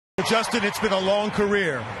Justin, it's been a long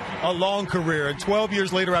career. And 12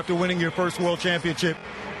 years later, after winning your first world championship,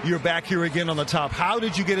 you're back here again on the top. How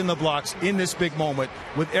did you get in the blocks in this big moment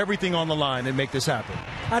with everything on the line and make this happen?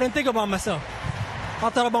 I didn't think about myself. I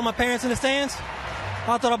thought about my parents in the stands.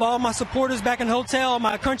 I thought about all my supporters back in the hotel,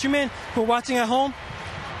 my countrymen who were watching at home,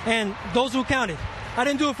 and those who counted. I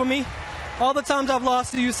didn't do it for me. All the times I've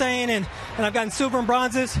lost to Usain and I've gotten silver and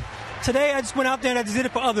bronzes, today I just went out there and I just did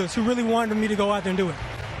it for others who really wanted me to go out there and do it.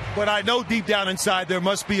 But I know deep down inside there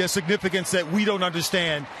must be a significance that we don't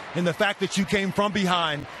understand in the fact that you came from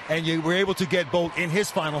behind and you were able to get Bolt in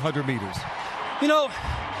his final 100 meters. You know,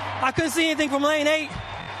 I couldn't see anything from lane 8.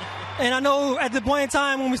 And I know at the point in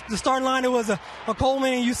time when the starting line, it was a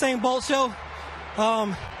Coleman and Usain Bolt show.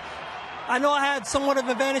 I know I had somewhat of an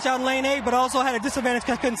advantage out in lane 8, but I also had a disadvantage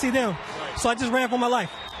because I couldn't see them. So I just ran for my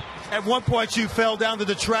life. At one point, you fell down to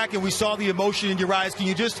the track, and we saw the emotion in your eyes. Can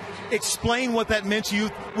you just explain what that meant to you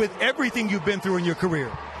with everything you've been through in your career?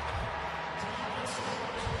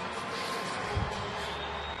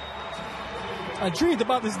 I dreamed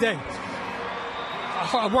about this day.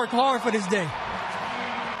 I worked hard for this day.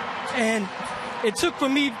 And it took for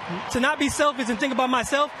me to not be selfish and think about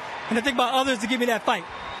myself and to think about others to give me that fight.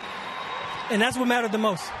 And that's what mattered the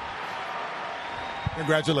most.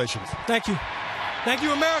 Congratulations. Thank you. Thank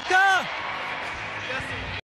you, America! Justin.